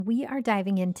We are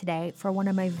diving in today for one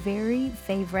of my very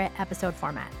favorite episode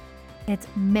formats. It's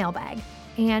mailbag.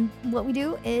 And what we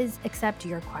do is accept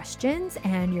your questions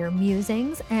and your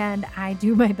musings, and I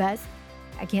do my best.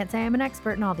 I can't say I'm an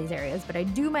expert in all these areas, but I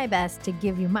do my best to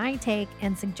give you my take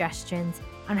and suggestions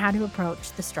on how to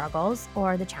approach the struggles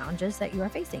or the challenges that you are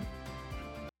facing.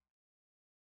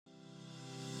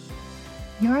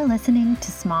 You're listening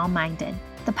to Small Minded,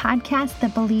 the podcast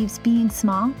that believes being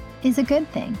small is a good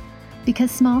thing.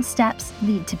 Because small steps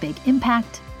lead to big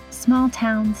impact, small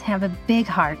towns have a big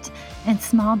heart, and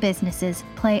small businesses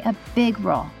play a big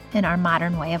role in our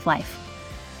modern way of life.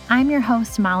 I'm your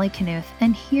host, Molly Knuth,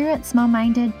 and here at Small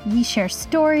Minded, we share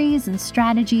stories and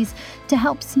strategies to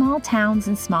help small towns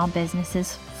and small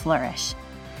businesses flourish.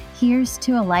 Here's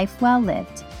to a life well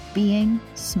lived, being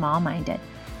small-minded.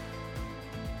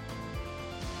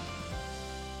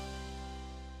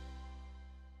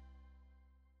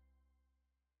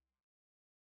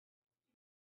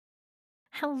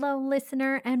 Hello,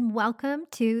 listener, and welcome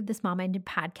to the Small Minded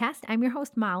Podcast. I'm your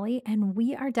host, Molly, and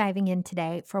we are diving in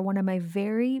today for one of my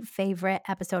very favorite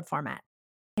episode formats.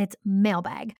 It's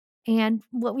mailbag. And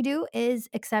what we do is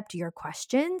accept your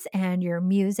questions and your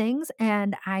musings,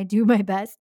 and I do my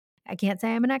best. I can't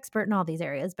say I'm an expert in all these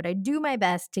areas, but I do my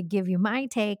best to give you my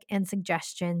take and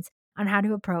suggestions on how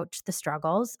to approach the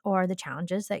struggles or the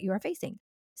challenges that you are facing.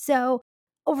 So,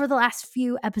 over the last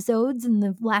few episodes and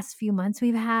the last few months,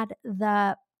 we've had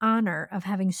the honor of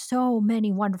having so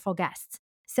many wonderful guests.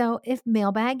 So if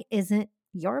mailbag isn't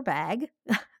your bag,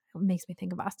 it makes me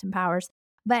think of Austin Powers,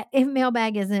 but if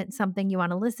mailbag isn't something you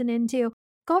want to listen into,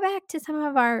 go back to some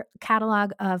of our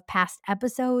catalog of past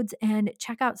episodes and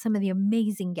check out some of the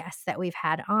amazing guests that we've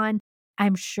had on.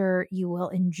 I'm sure you will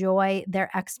enjoy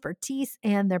their expertise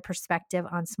and their perspective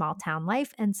on small town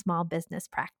life and small business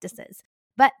practices.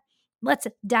 But let's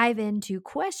dive into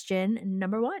question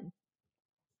number 1.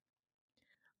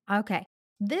 Okay.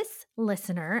 This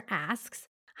listener asks,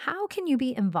 how can you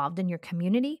be involved in your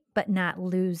community but not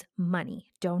lose money,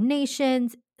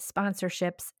 donations,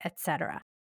 sponsorships, etc.?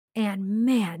 And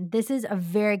man, this is a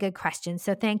very good question.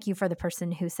 So thank you for the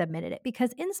person who submitted it,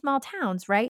 because in small towns,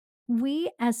 right, we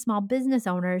as small business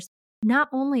owners not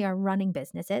only are running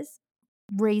businesses,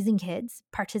 raising kids,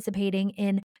 participating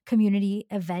in community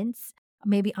events,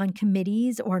 maybe on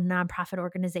committees or nonprofit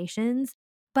organizations.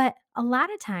 But a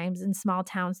lot of times in small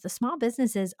towns, the small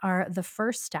businesses are the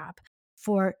first stop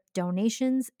for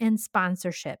donations and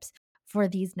sponsorships for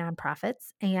these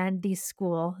nonprofits and these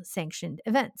school sanctioned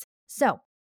events. So,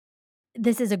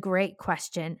 this is a great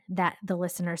question that the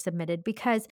listener submitted,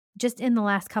 because just in the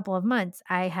last couple of months,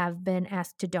 I have been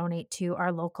asked to donate to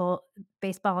our local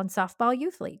baseball and softball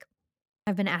youth league.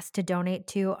 I've been asked to donate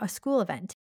to a school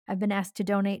event. I've been asked to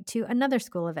donate to another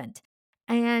school event.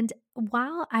 And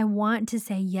while I want to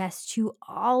say yes to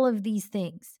all of these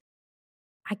things,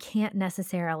 I can't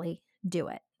necessarily do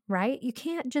it, right? You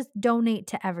can't just donate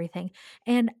to everything.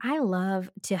 And I love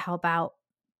to help out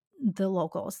the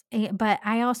locals. But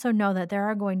I also know that there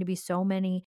are going to be so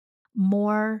many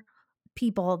more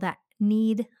people that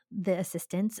need the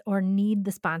assistance or need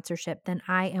the sponsorship than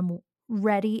I am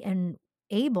ready and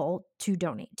able to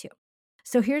donate to.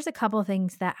 So here's a couple of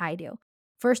things that I do.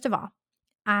 First of all,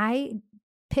 I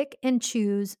pick and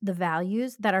choose the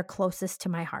values that are closest to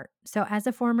my heart. So as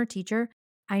a former teacher,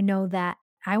 I know that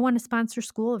I want to sponsor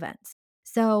school events.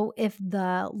 So if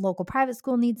the local private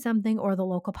school needs something or the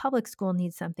local public school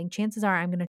needs something, chances are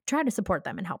I'm going to try to support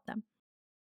them and help them.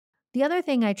 The other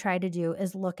thing I try to do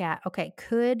is look at, okay,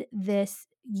 could this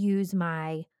use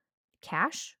my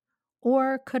cash,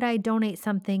 or could I donate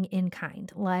something in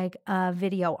kind, like a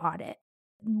video audit,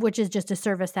 which is just a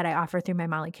service that I offer through my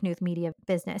Molly Knuth Media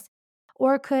business?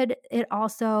 Or could it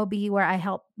also be where I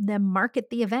help them market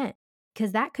the event?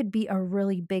 Because that could be a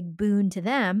really big boon to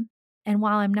them. And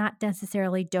while I'm not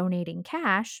necessarily donating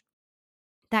cash,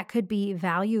 that could be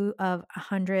value of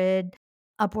 100,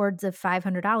 upwards of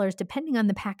 $500, depending on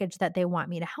the package that they want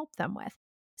me to help them with.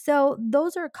 So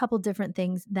those are a couple different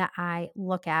things that I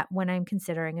look at when I'm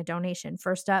considering a donation.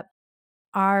 First up,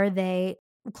 are they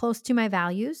close to my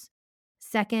values?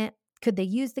 Second, could they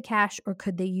use the cash, or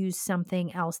could they use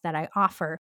something else that I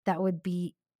offer that would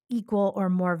be equal or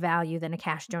more value than a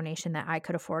cash donation that I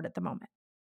could afford at the moment?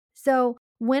 So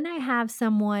when I have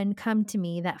someone come to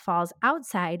me that falls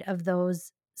outside of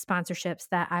those sponsorships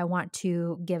that I want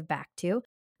to give back to,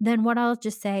 then what I'll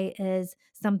just say is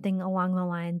something along the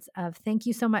lines of, thank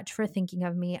you so much for thinking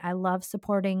of me. I love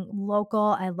supporting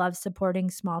local. I love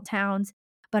supporting small towns.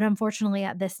 But unfortunately,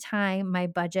 at this time, my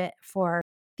budget for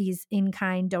these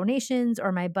in-kind donations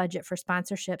or my budget for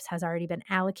sponsorships has already been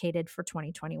allocated for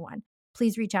 2021.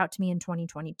 please reach out to me in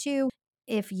 2022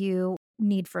 if you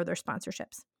need further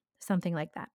sponsorships, something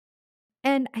like that.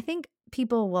 And I think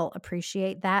people will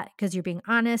appreciate that because you're being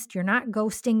honest. You're not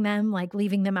ghosting them, like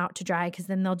leaving them out to dry, because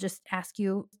then they'll just ask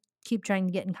you, keep trying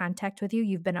to get in contact with you.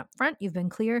 You've been upfront, you've been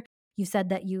clear. You said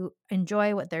that you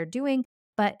enjoy what they're doing.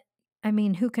 But I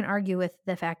mean, who can argue with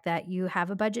the fact that you have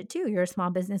a budget too? You're a small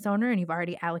business owner and you've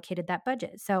already allocated that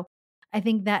budget. So I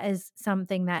think that is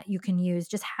something that you can use.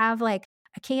 Just have like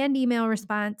a canned email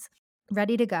response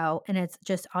ready to go. And it's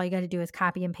just all you got to do is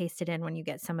copy and paste it in when you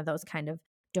get some of those kind of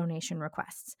donation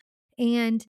requests.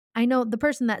 And I know the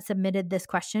person that submitted this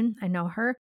question, I know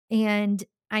her, and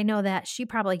I know that she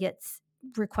probably gets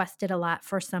requested a lot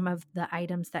for some of the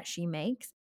items that she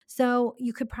makes. So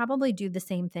you could probably do the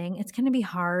same thing. It's going to be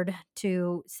hard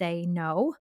to say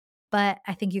no, but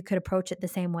I think you could approach it the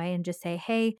same way and just say,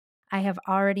 hey, I have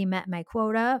already met my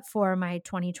quota for my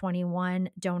 2021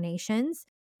 donations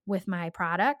with my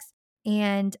products.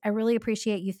 And I really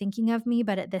appreciate you thinking of me,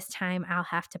 but at this time I'll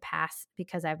have to pass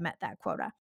because I've met that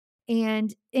quota.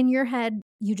 And in your head,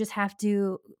 you just have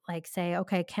to like say,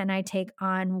 okay, can I take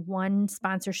on one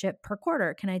sponsorship per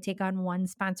quarter? Can I take on one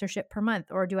sponsorship per month?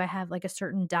 Or do I have like a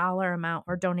certain dollar amount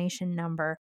or donation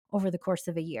number over the course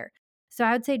of a year? So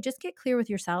I would say just get clear with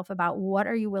yourself about what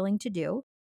are you willing to do.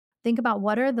 Think about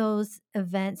what are those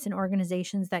events and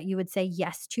organizations that you would say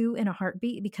yes to in a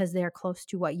heartbeat because they're close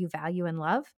to what you value and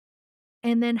love.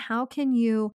 And then how can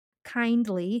you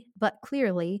kindly but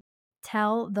clearly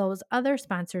tell those other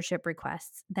sponsorship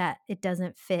requests that it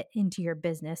doesn't fit into your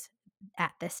business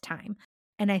at this time?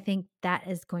 And I think that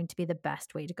is going to be the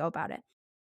best way to go about it.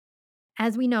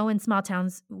 As we know, in small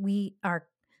towns, we are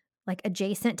like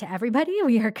adjacent to everybody.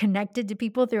 We are connected to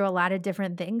people through a lot of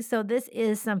different things. So this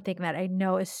is something that I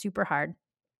know is super hard.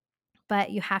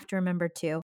 But you have to remember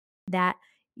too that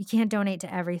you can't donate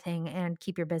to everything and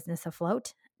keep your business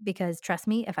afloat, because trust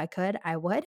me, if I could, I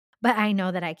would. But I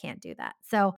know that I can't do that.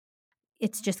 So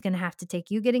it's just going to have to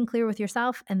take you getting clear with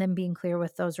yourself and then being clear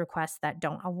with those requests that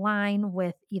don't align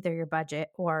with either your budget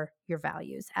or your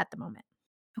values at the moment.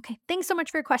 Okay, thanks so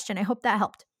much for your question. I hope that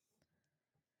helped.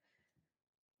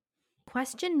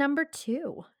 Question number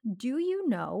 2. Do you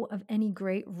know of any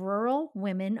great rural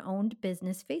women-owned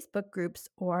business Facebook groups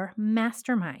or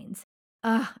masterminds?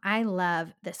 I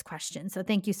love this question. So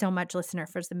thank you so much, listener,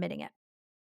 for submitting it.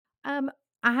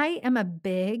 I am a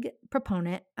big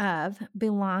proponent of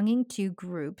belonging to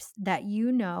groups that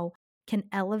you know can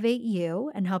elevate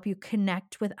you and help you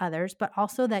connect with others, but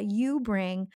also that you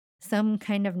bring some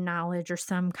kind of knowledge or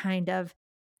some kind of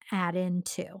add in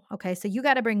too. Okay. So you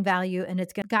got to bring value and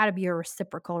it's got to be a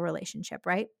reciprocal relationship,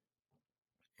 right?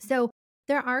 So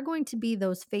there are going to be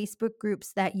those Facebook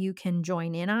groups that you can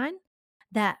join in on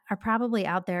that are probably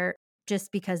out there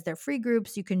just because they're free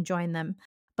groups. You can join them.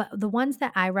 But the ones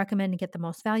that I recommend to get the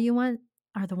most value on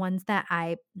are the ones that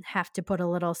I have to put a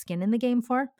little skin in the game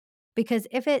for. Because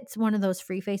if it's one of those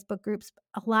free Facebook groups,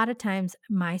 a lot of times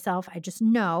myself, I just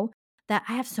know that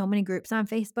I have so many groups on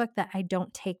Facebook that I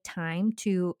don't take time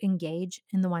to engage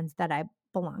in the ones that I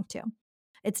belong to.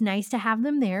 It's nice to have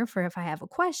them there for if I have a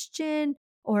question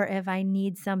or if I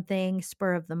need something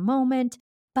spur of the moment.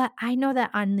 But I know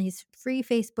that on these free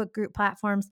Facebook group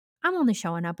platforms, I'm only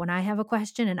showing up when I have a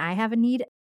question and I have a need.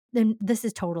 Then this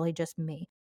is totally just me.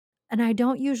 And I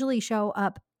don't usually show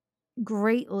up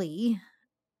greatly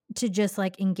to just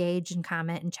like engage and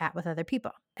comment and chat with other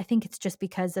people. I think it's just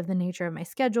because of the nature of my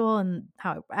schedule and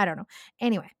how, I don't know.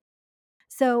 Anyway,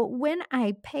 so when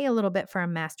I pay a little bit for a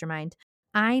mastermind,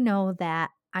 I know that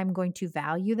I'm going to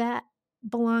value that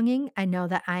belonging. I know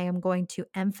that I am going to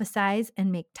emphasize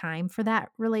and make time for that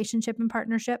relationship and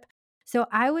partnership. So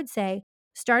I would say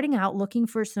starting out looking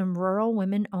for some rural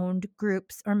women owned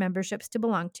groups or memberships to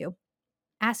belong to.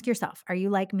 Ask yourself, are you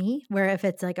like me, where if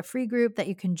it's like a free group that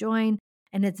you can join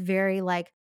and it's very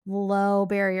like low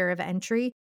barrier of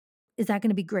entry, is that going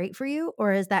to be great for you?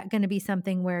 Or is that going to be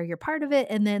something where you're part of it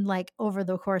and then like over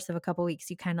the course of a couple weeks,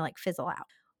 you kind of like fizzle out?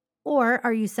 Or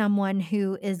are you someone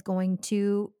who is going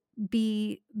to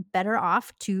be better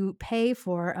off to pay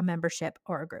for a membership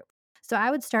or a group? So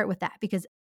I would start with that because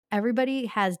everybody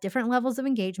has different levels of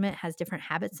engagement, has different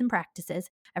habits and practices.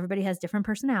 Everybody has different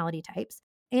personality types.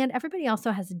 And everybody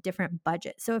also has a different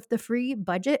budget. So if the free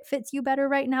budget fits you better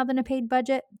right now than a paid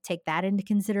budget, take that into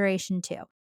consideration too.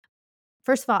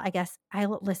 First of all, I guess I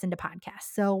listen to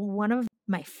podcasts. So one of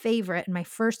my favorite and my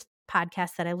first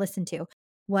podcast that I listened to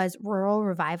was Rural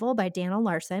Revival by Dana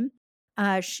Larson.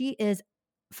 She is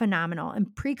phenomenal.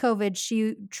 And pre-COVID,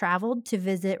 she traveled to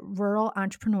visit rural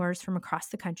entrepreneurs from across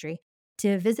the country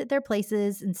to visit their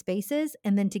places and spaces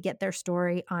and then to get their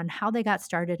story on how they got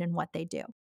started and what they do.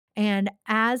 And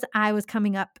as I was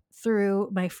coming up through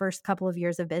my first couple of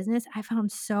years of business, I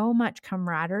found so much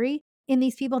camaraderie in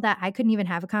these people that I couldn't even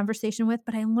have a conversation with,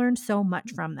 but I learned so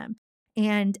much from them.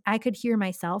 And I could hear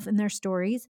myself in their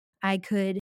stories. I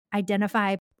could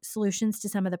identify solutions to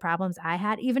some of the problems I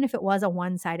had, even if it was a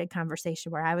one-sided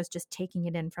conversation where I was just taking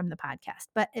it in from the podcast.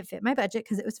 But it fit my budget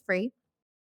because it was free.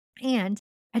 And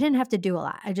I didn't have to do a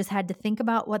lot. I just had to think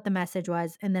about what the message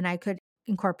was, and then I could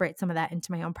incorporate some of that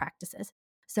into my own practices.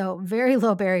 So, very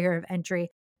low barrier of entry,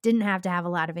 didn't have to have a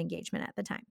lot of engagement at the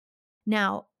time.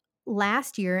 Now,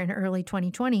 last year in early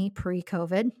 2020, pre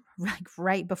COVID, like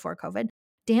right before COVID,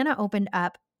 Dana opened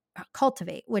up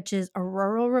Cultivate, which is a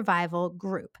rural revival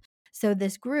group. So,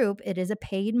 this group, it is a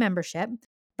paid membership,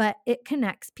 but it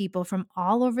connects people from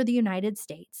all over the United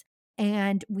States.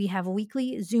 And we have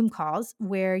weekly Zoom calls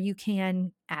where you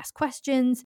can ask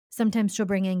questions. Sometimes she'll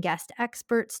bring in guest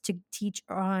experts to teach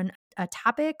on a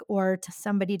topic or to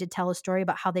somebody to tell a story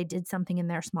about how they did something in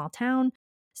their small town.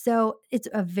 So it's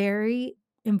a very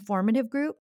informative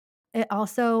group. It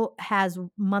also has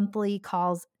monthly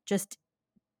calls just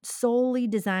solely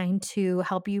designed to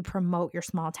help you promote your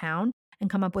small town and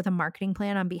come up with a marketing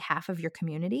plan on behalf of your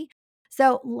community.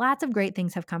 So lots of great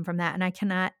things have come from that. And I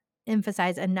cannot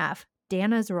emphasize enough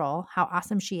Dana's role, how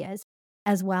awesome she is,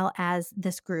 as well as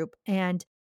this group and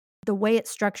the way it's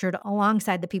structured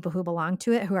alongside the people who belong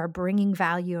to it, who are bringing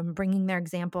value and bringing their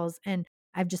examples. And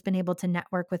I've just been able to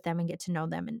network with them and get to know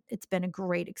them. And it's been a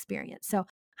great experience. So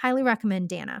highly recommend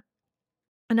Dana.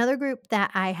 Another group that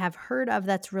I have heard of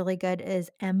that's really good is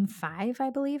M5,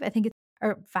 I believe. I think it's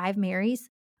or Five Marys.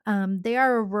 They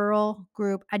are a rural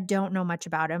group. I don't know much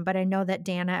about them, but I know that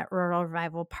Dana at Rural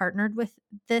Revival partnered with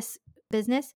this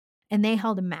business, and they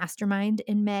held a mastermind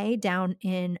in May down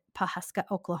in Pawhuska,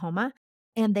 Oklahoma.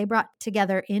 And they brought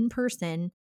together in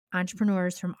person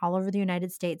entrepreneurs from all over the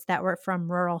United States that were from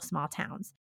rural small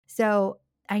towns. So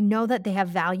I know that they have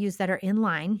values that are in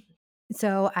line.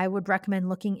 So I would recommend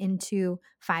looking into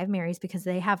Five Marys because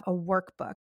they have a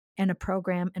workbook and a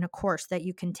program and a course that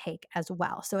you can take as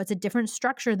well. So it's a different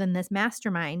structure than this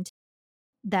mastermind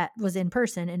that was in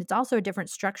person. And it's also a different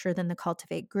structure than the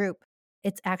Cultivate group.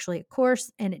 It's actually a course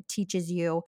and it teaches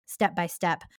you step by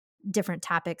step different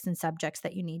topics and subjects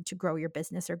that you need to grow your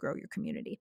business or grow your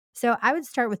community. So I would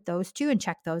start with those two and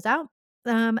check those out.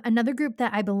 Another group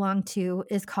that I belong to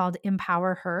is called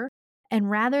Empower Her. And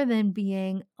rather than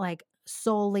being like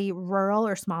solely rural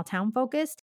or small town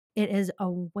focused, it is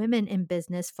a women in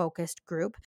business focused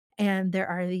group. And there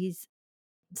are these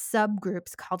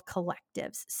subgroups called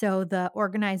collectives. So the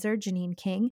organizer, Janine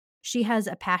King, she has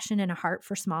a passion and a heart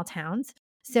for small towns.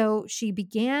 So she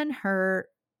began her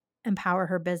Empower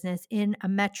Her business in a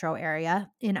metro area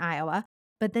in Iowa,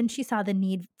 but then she saw the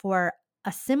need for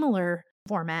a similar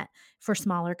format for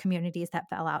smaller communities that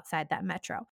fell outside that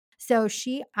metro. So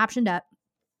she optioned up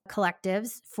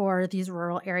collectives for these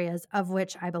rural areas, of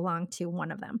which I belong to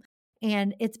one of them.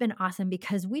 And it's been awesome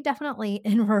because we definitely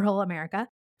in rural America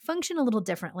function a little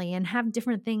differently and have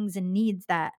different things and needs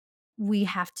that we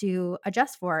have to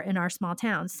adjust for in our small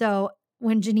towns. So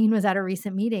when Janine was at a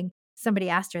recent meeting, somebody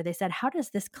asked her, they said, how does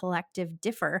this collective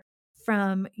differ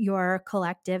from your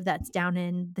collective that's down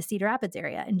in the Cedar Rapids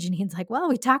area? And Janine's like, well,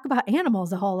 we talk about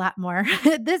animals a whole lot more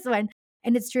at this one.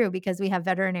 And it's true because we have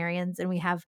veterinarians and we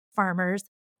have farmers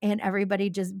and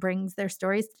everybody just brings their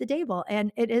stories to the table.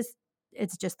 And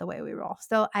it's just the way we roll.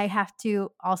 So I have to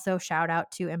also shout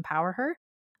out to Empower Her.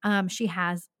 She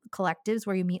has collectives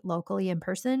where you meet locally in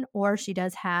person, or she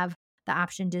does have the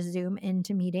option to Zoom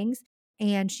into meetings.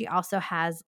 And she also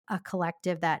has a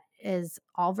collective that is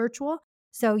all virtual,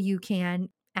 so you can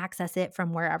access it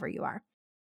from wherever you are.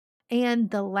 And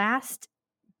the last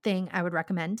thing I would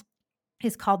recommend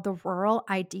is called the Rural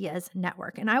Ideas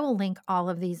Network. And I will link all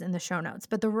of these in the show notes.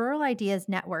 But the Rural Ideas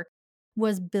Network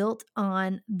was built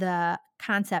on the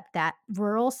concept that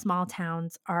rural small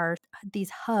towns are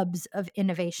these hubs of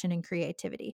innovation and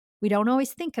creativity. We don't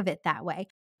always think of it that way.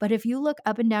 But if you look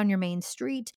up and down your main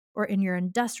street or in your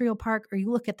industrial park, or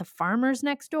you look at the farmers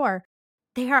next door,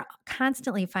 they are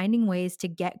constantly finding ways to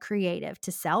get creative,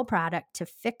 to sell product, to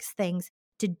fix things,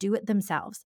 to do it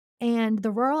themselves. And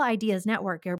the Rural Ideas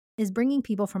Network is bringing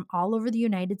people from all over the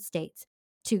United States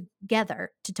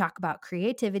together to talk about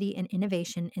creativity and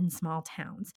innovation in small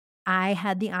towns. I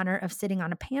had the honor of sitting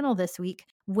on a panel this week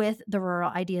with the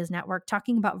Rural Ideas Network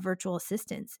talking about virtual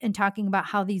assistants and talking about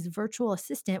how these virtual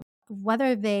assistants,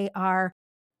 whether they are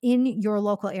in your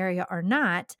local area or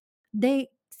not, they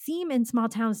seem in small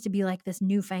towns to be like this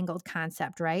newfangled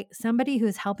concept, right? Somebody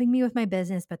who's helping me with my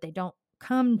business, but they don't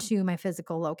come to my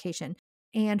physical location.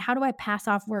 And how do I pass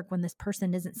off work when this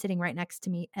person isn't sitting right next to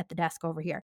me at the desk over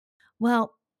here?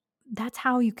 Well, that's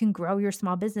how you can grow your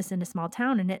small business in a small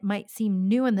town. And it might seem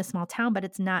new in the small town, but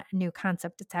it's not a new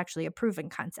concept. It's actually a proven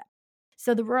concept.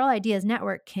 So the Rural Ideas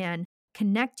Network can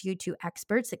connect you to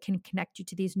experts. It can connect you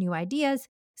to these new ideas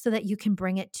so that you can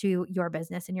bring it to your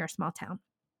business in your small town.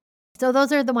 So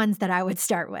those are the ones that I would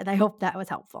start with. I hope that was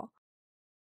helpful.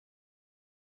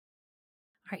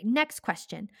 All right, next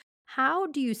question. How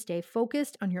do you stay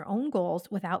focused on your own goals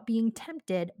without being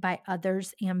tempted by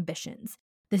others' ambitions?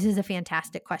 This is a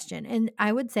fantastic question. And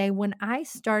I would say when I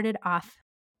started off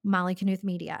Molly Knuth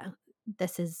Media,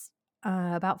 this is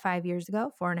about 5 years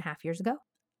ago, 4.5 years ago,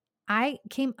 I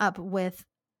came up with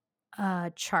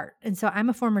a chart. And so I'm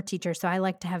a former teacher, so I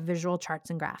like to have visual charts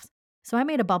and graphs. So I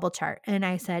made a bubble chart and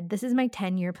I said, this is my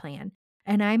 10-year plan.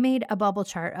 And I made a bubble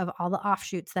chart of all the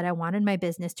offshoots that I wanted my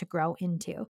business to grow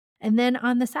into. And then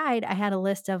on the side, I had a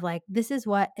list of like, this is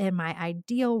what in my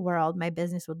ideal world my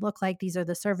business would look like. These are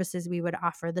the services we would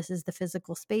offer. This is the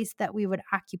physical space that we would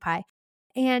occupy.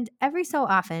 And every so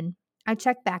often, I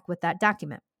check back with that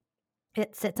document.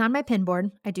 It sits on my pinboard.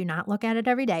 I do not look at it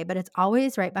every day, but it's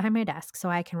always right behind my desk so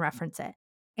I can reference it.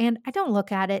 And I don't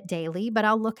look at it daily, but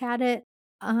I'll look at it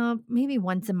maybe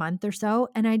once a month or so.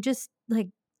 And I just like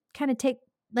kind of take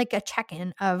like a check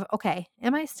in of, okay,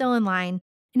 am I still in line?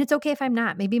 And it's okay if I'm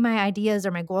not. Maybe my ideas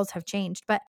or my goals have changed,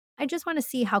 but I just want to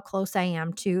see how close I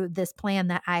am to this plan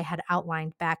that I had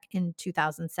outlined back in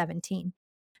 2017.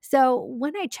 So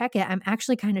when I check it, I'm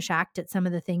actually kind of shocked at some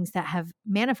of the things that have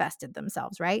manifested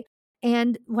themselves, right?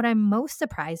 And what I'm most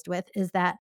surprised with is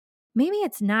that maybe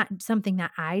it's not something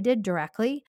that I did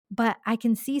directly, but I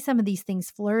can see some of these things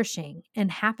flourishing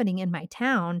and happening in my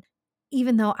town,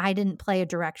 even though I didn't play a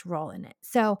direct role in it.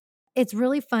 So it's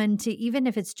really fun to, even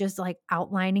if it's just like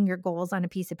outlining your goals on a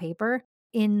piece of paper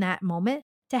in that moment,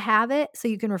 to have it so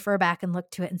you can refer back and look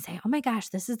to it and say, oh my gosh,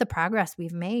 this is the progress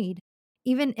we've made.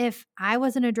 Even if I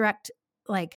wasn't a direct,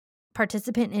 like,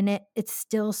 participant in it, it's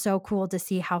still so cool to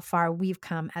see how far we've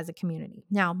come as a community.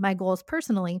 Now, my goals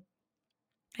personally,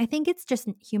 I think it's just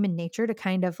human nature to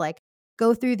kind of like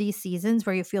go through these seasons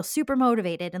where you feel super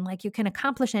motivated and like you can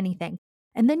accomplish anything.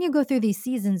 And then you go through these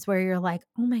seasons where you're like,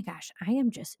 oh my gosh, I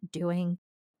am just doing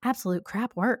absolute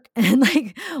crap work. And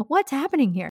like, what's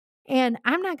happening here? And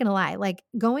I'm not going to lie, like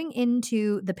going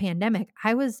into the pandemic,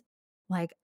 I was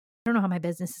like, I don't know how my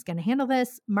business is going to handle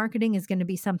this. Marketing is going to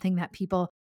be something that people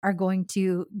are going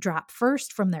to drop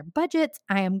first from their budgets.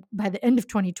 I am, by the end of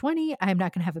 2020, I am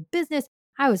not going to have a business.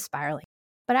 I was spiraling.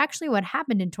 But actually, what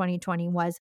happened in 2020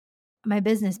 was my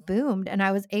business boomed and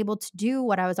I was able to do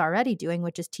what I was already doing,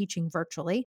 which is teaching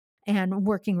virtually and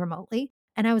working remotely.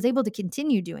 And I was able to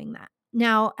continue doing that.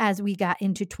 Now, as we got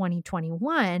into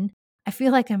 2021, I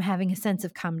feel like I'm having a sense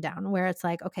of come down where it's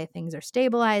like, okay, things are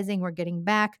stabilizing, we're getting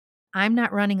back. I'm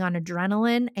not running on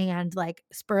adrenaline and like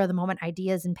spur of the moment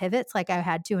ideas and pivots like I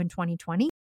had to in 2020,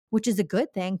 which is a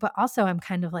good thing. But also, I'm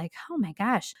kind of like, oh my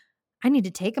gosh, I need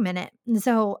to take a minute. And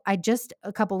so I just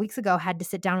a couple weeks ago had to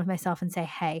sit down with myself and say,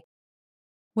 hey,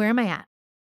 where am I at?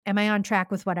 Am I on track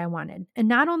with what I wanted? And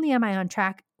not only am I on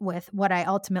track with what I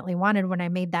ultimately wanted when I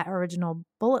made that original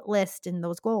bullet list and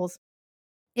those goals,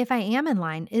 if I am in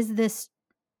line, is this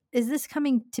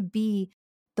coming to be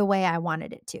the way I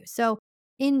wanted it to? So,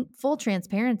 in full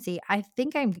transparency, I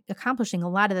think I'm accomplishing a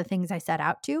lot of the things I set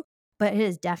out to, but it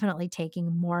is definitely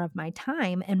taking more of my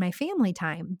time and my family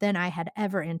time than I had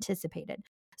ever anticipated.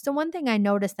 So, one thing I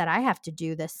noticed that I have to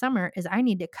do this summer is I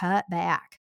need to cut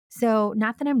back. So,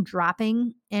 not that I'm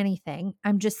dropping anything,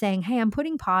 I'm just saying, hey, I'm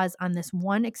putting pause on this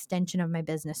one extension of my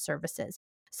business services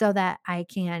so that I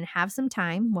can have some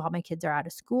time while my kids are out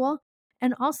of school.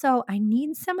 And also, I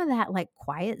need some of that like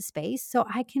quiet space so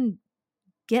I can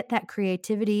get that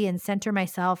creativity and center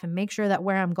myself and make sure that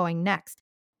where I'm going next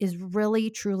is really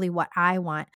truly what I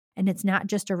want. And it's not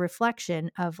just a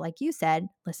reflection of, like you said,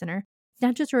 listener, it's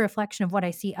not just a reflection of what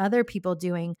I see other people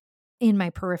doing in my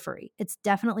periphery. It's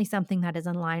definitely something that is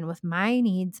in line with my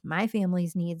needs, my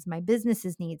family's needs, my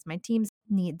business's needs, my team's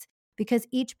needs, because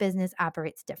each business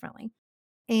operates differently.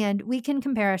 And we can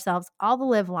compare ourselves all the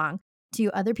live long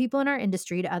to other people in our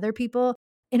industry, to other people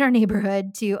in our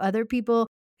neighborhood, to other people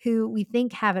who we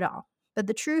think have it all. But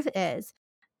the truth is,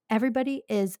 everybody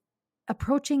is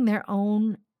approaching their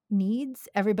own needs.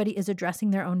 Everybody is addressing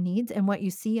their own needs. And what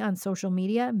you see on social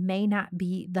media may not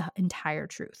be the entire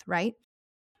truth, right?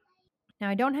 Now,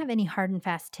 I don't have any hard and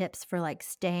fast tips for like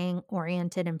staying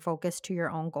oriented and focused to your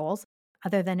own goals,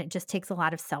 other than it just takes a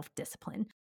lot of self discipline.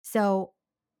 So,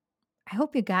 I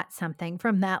hope you got something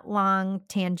from that long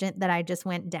tangent that I just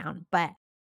went down, but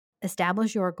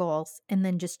establish your goals and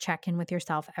then just check in with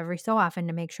yourself every so often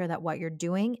to make sure that what you're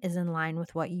doing is in line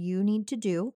with what you need to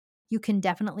do. You can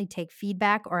definitely take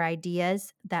feedback or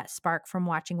ideas that spark from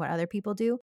watching what other people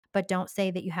do, but don't say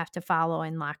that you have to follow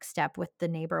in lockstep with the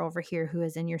neighbor over here who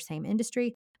is in your same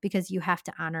industry, because you have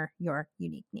to honor your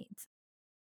unique needs.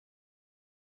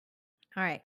 All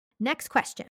right, next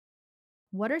question.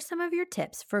 What are some of your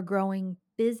tips for growing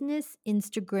business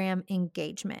Instagram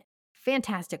engagement?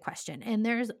 Fantastic question. And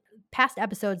there's past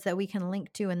episodes that we can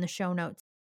link to in the show notes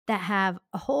that have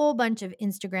a whole bunch of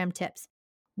Instagram tips.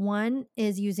 One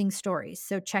is using stories.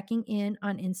 So checking in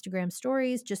on Instagram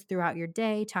stories just throughout your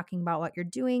day, talking about what you're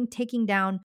doing, taking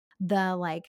down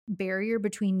the barrier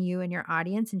between you and your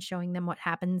audience and showing them what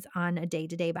happens on a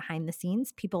day-to-day behind the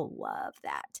scenes. People love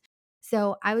that.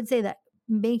 So I would say that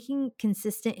making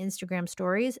consistent Instagram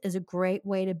stories is a great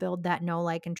way to build that know,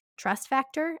 like, and trust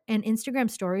factor. And Instagram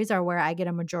stories are where I get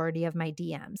a majority of my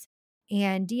DMs.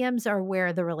 And DMs are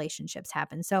where the relationships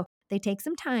happen. So they take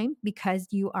some time because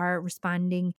you are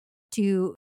responding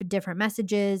to different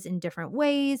messages in different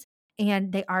ways.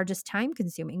 And they are just time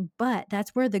consuming, but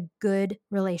that's where the good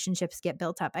relationships get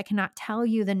built up. I cannot tell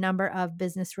you the number of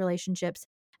business relationships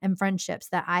and friendships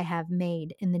that I have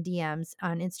made in the DMs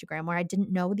on Instagram where I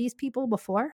didn't know these people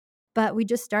before, but we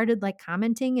just started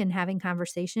commenting and having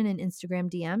conversation in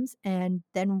Instagram DMs. And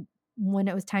then when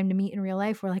it was time to meet in real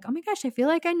life, we're like, oh my gosh, I feel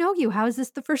like I know you. How is this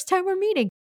the first time we're meeting?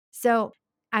 So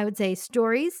I would say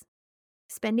stories,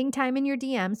 spending time in your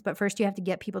DMs, but first you have to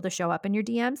get people to show up in your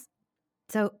DMs.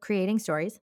 So creating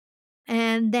stories.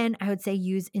 And then I would say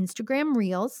use Instagram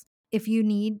Reels. If you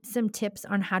need some tips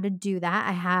on how to do that,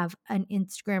 I have an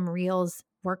Instagram Reels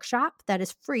workshop that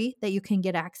is free that you can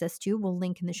get access to. We'll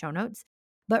link in the show notes.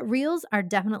 But Reels are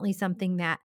definitely something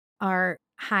that are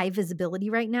high visibility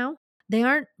right now. They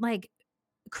aren't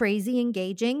crazy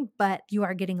engaging, but you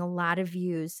are getting a lot of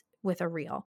views with a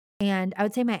Reel. And I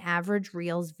would say my average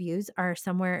Reels views are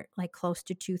somewhere close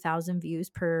to 2,000 views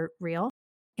per Reel.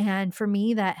 And for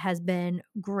me, that has been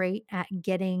great at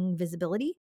getting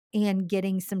visibility and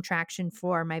getting some traction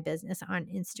for my business on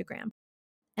Instagram.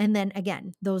 And then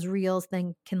again, those Reels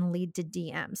then can lead to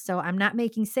DMs. So I'm not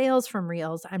making sales from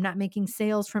Reels. I'm not making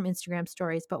sales from Instagram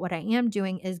stories. But what I am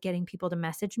doing is getting people to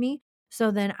message me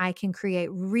so then I can create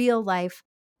real life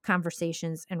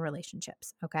conversations and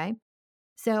relationships. Okay.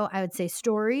 So I would say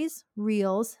stories,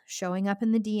 Reels, showing up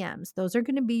in the DMs. Those are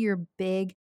going to be your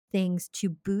big things to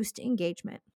boost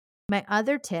engagement. My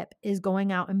other tip is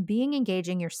going out and being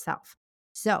engaging yourself.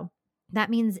 So that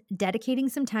means dedicating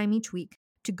some time each week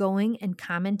to going and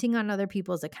commenting on other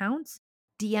people's accounts,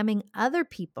 DMing other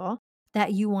people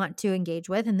that you want to engage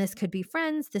with. And this could be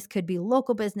friends, this could be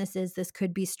local businesses, this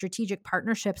could be strategic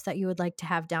partnerships that you would like to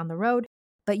have down the road.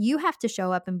 But you have to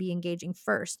show up and be engaging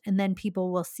first, and then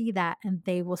people will see that and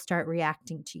they will start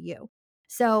reacting to you.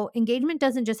 So engagement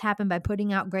doesn't just happen by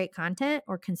putting out great content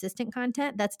or consistent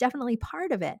content. That's definitely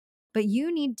part of it, but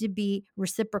you need to be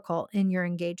reciprocal in your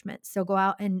engagement. So go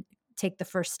out and take the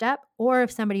first step, or if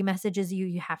somebody messages you,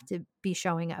 you have to be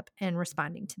showing up and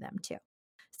responding to them too.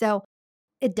 So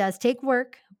it does take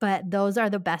work, but those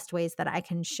are the best ways that I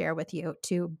can share with you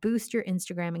to boost your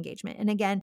Instagram engagement. And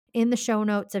again, in the show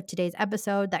notes of today's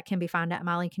episode that can be found at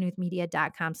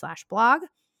mollyknuthmedia.com/blog,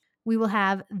 we will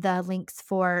have the links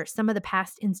for some of the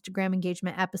past Instagram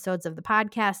engagement episodes of the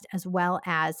podcast, as well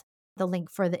as the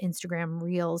link for the Instagram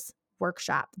Reels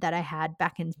workshop that I had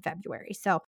back in February.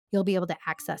 So you'll be able to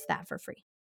access that for free.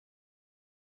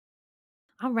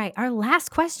 All right, our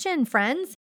last question,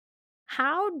 friends.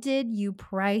 How did you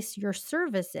price your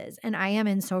services? And I am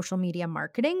in social media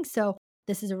marketing, so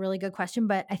this is a really good question,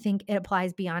 but I think it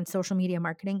applies beyond social media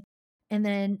marketing. And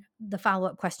then the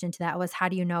follow-up question to that was, how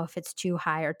do you know if it's too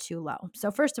high or too low?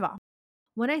 So first of all,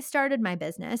 when I started my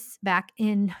business back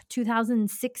in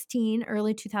 2016,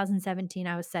 early 2017,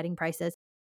 I was setting prices.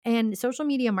 And social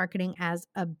media marketing as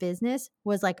a business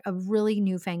was like a really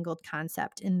newfangled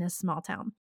concept in this small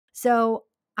town. So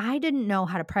I didn't know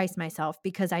how to price myself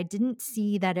because I didn't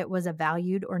see that it was a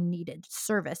valued or needed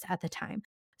service at the time.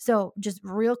 So just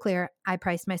real clear, I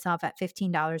priced myself at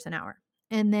 $15 an hour.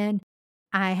 And then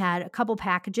I had a couple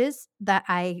packages that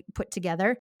I put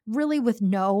together really with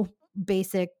no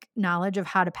basic knowledge of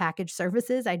how to package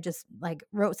services. I just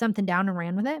wrote something down and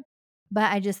ran with it.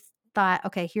 But I just thought,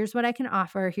 okay, here's what I can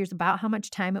offer. Here's about how much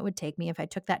time it would take me. If I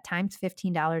took that times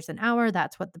 $15 an hour,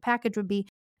 that's what the package would be.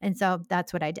 And so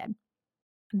that's what I did.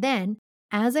 Then,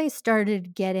 as I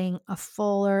started getting a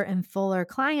fuller and fuller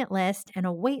client list and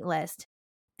a wait list,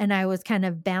 and I was kind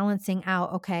of balancing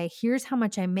out, okay, here's how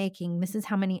much I'm making. This is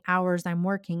how many hours I'm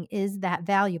working. Is that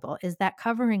valuable? Is that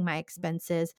covering my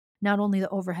expenses? Not only the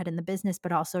overhead in the business,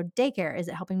 but also daycare. Is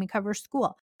it helping me cover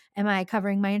school? Am I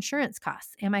covering my insurance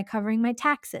costs? Am I covering my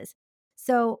taxes?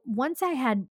 So once I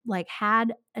had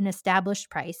had an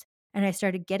established price and I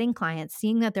started getting clients,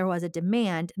 seeing that there was a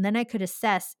demand, and then I could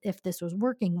assess if this was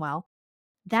working well,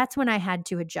 that's when I had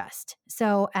to adjust.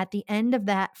 So at the end of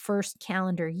that first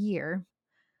calendar year,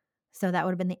 so that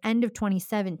would have been the end of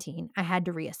 2017, I had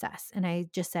to reassess. And I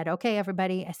just said, okay,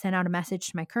 everybody, I sent out a message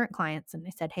to my current clients and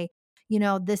I said, hey,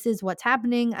 this is what's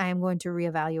happening. I am going to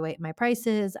reevaluate my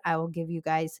prices. I will give you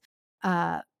guys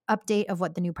update of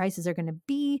what the new prices are going to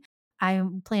be. I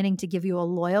am planning to give you a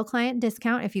loyal client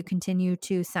discount if you continue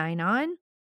to sign on.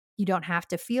 You don't have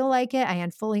to feel like it. I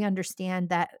fully understand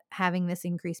that having this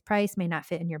increased price may not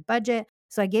fit in your budget.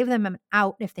 So I gave them an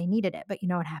out if they needed it. But you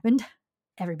know what happened?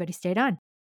 Everybody stayed on.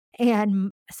 And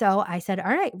so I said,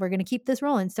 all right, we're going to keep this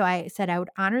rolling. So I said I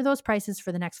would honor those prices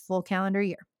for the next full calendar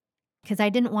year because I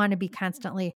didn't want to be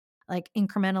constantly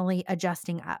incrementally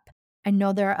adjusting up. I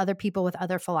know there are other people with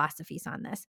other philosophies on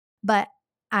this, but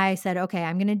I said, okay,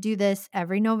 I'm going to do this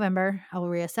every November. I will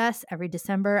reassess. Every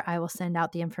December, I will send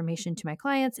out the information to my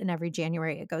clients, and every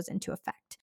January, it goes into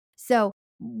effect. So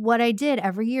what I did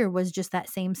every year was just that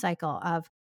same cycle of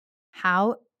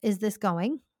how is this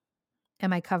going?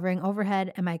 Am I covering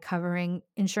overhead? Am I covering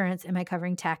insurance? Am I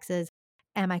covering taxes?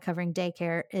 Am I covering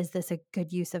daycare? Is this a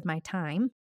good use of my time?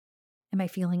 Am I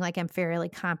feeling like I'm fairly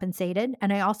compensated?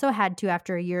 And I also had to,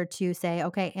 after a year or two, say,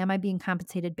 okay, am I being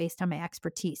compensated based on my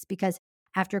expertise? Because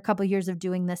after a couple of years of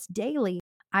doing this daily,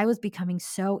 I was becoming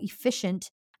so efficient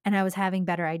and I was having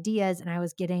better ideas and I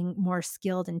was getting more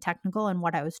skilled and technical in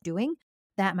what I was doing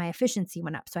that my efficiency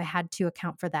went up. So I had to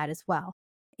account for that as well.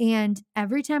 And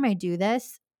every time I do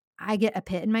this, I get a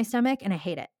pit in my stomach and I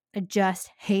hate it. I just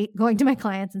hate going to my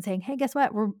clients and saying, hey, guess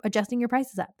what? We're adjusting your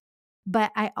prices up.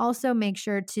 But I also make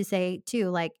sure to say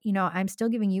too, I'm still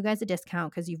giving you guys a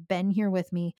discount because you've been here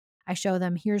with me. I show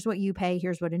them, here's what you pay.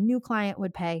 Here's what a new client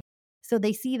would pay. So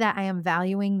they see that I am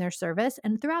valuing their service.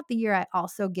 And throughout the year, I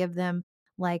also give them,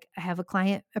 I have a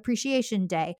client appreciation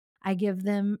day. I give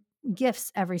them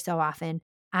gifts every so often.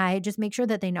 I just make sure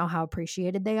that they know how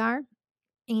appreciated they are.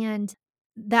 And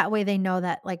that way they know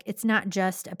that it's not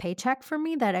just a paycheck for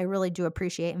me, that I really do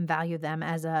appreciate and value them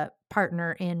as a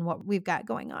partner in what we've got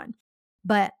going on.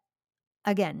 But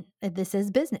again, this is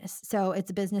business. So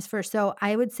it's business first. So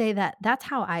I would say that that's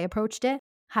how I approached it.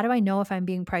 How do I know if I'm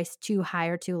being priced too high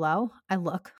or too low? I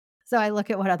look. So I look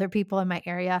at what other people in my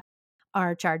area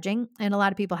are charging, and a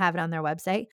lot of people have it on their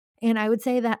website. And I would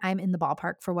say that I'm in the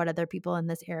ballpark for what other people in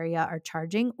this area are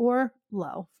charging, or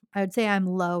low. I would say I'm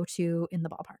low to in the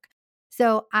ballpark.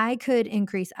 So I could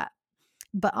increase up.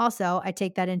 But also I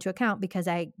take that into account because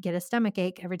I get a stomach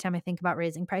ache every time I think about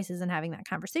raising prices and having that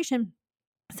conversation.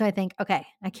 So I think, okay,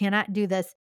 I cannot do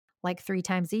this 3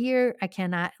 times a year. I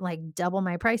cannot double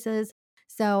my prices.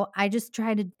 So I just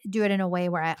try to do it in a way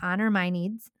where I honor my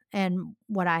needs and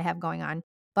what I have going on,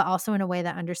 but also in a way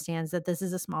that understands that this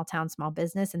is a small town, small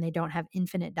business, and they don't have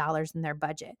infinite dollars in their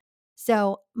budget.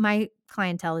 So my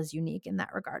clientele is unique in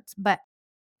that regards. But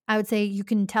I would say you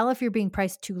can tell if you're being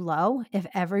priced too low if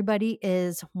everybody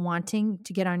is wanting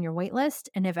to get on your wait list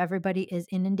and if everybody is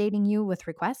inundating you with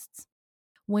requests.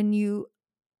 When you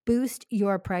boost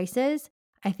your prices,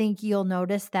 I think you'll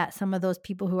notice that some of those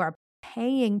people who are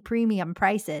paying premium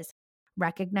prices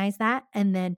recognize that,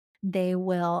 and then they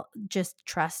will just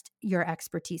trust your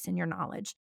expertise and your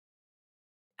knowledge.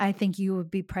 I think you would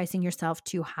be pricing yourself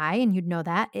too high, and you'd know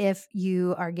that if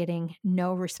you are getting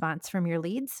no response from your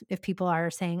leads. If people are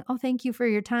saying, oh, thank you for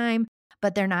your time,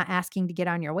 but they're not asking to get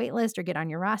on your wait list or get on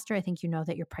your roster, I think you know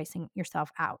that you're pricing yourself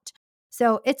out.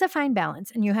 So it's a fine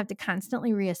balance, and you have to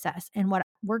constantly reassess. And what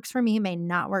works for me may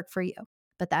not work for you,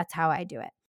 but that's how I do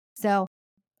it. So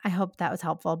I hope that was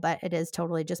helpful, but it is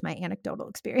totally just my anecdotal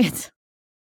experience.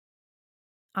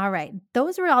 All right.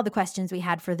 Those were all the questions we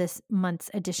had for this month's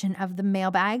edition of the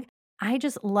mailbag. I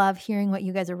just love hearing what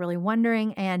you guys are really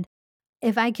wondering. And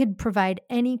if I could provide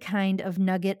any kind of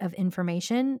nugget of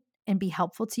information and be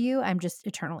helpful to you, I'm just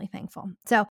eternally thankful.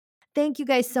 So thank you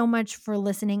guys so much for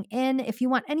listening in. If you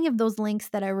want any of those links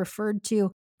that I referred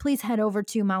to, please head over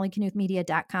to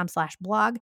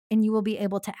mollyknuthmedia.com/blog, and you will be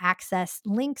able to access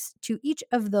links to each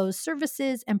of those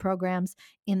services and programs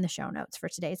in the show notes for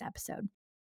today's episode.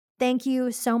 Thank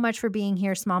you so much for being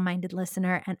here, small-minded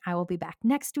listener, and I will be back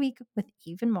next week with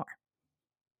even more.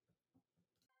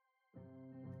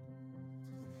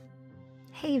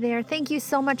 Hey there, thank you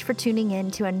so much for tuning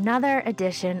in to another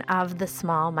edition of the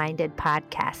Small Minded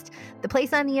Podcast, the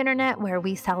place on the internet where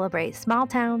we celebrate small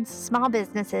towns, small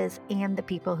businesses, and the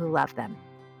people who love them.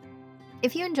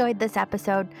 If you enjoyed this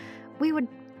episode, we would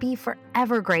be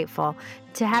forever grateful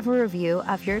to have a review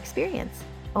of your experience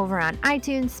over on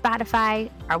iTunes, Spotify,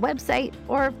 our website,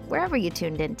 or wherever you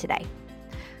tuned in today.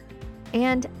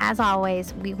 And as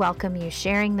always, we welcome you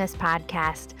sharing this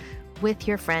podcast with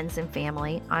your friends and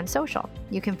family on social.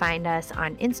 You can find us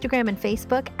on Instagram and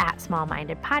Facebook at Small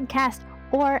Minded Podcast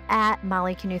or at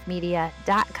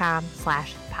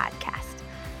mollyknuthmedia.com/podcast.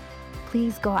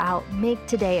 Please go out, make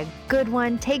today a good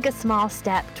one, take a small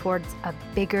step towards a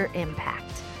bigger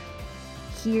impact.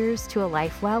 Here's to a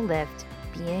life well lived,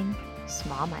 being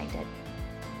small-minded.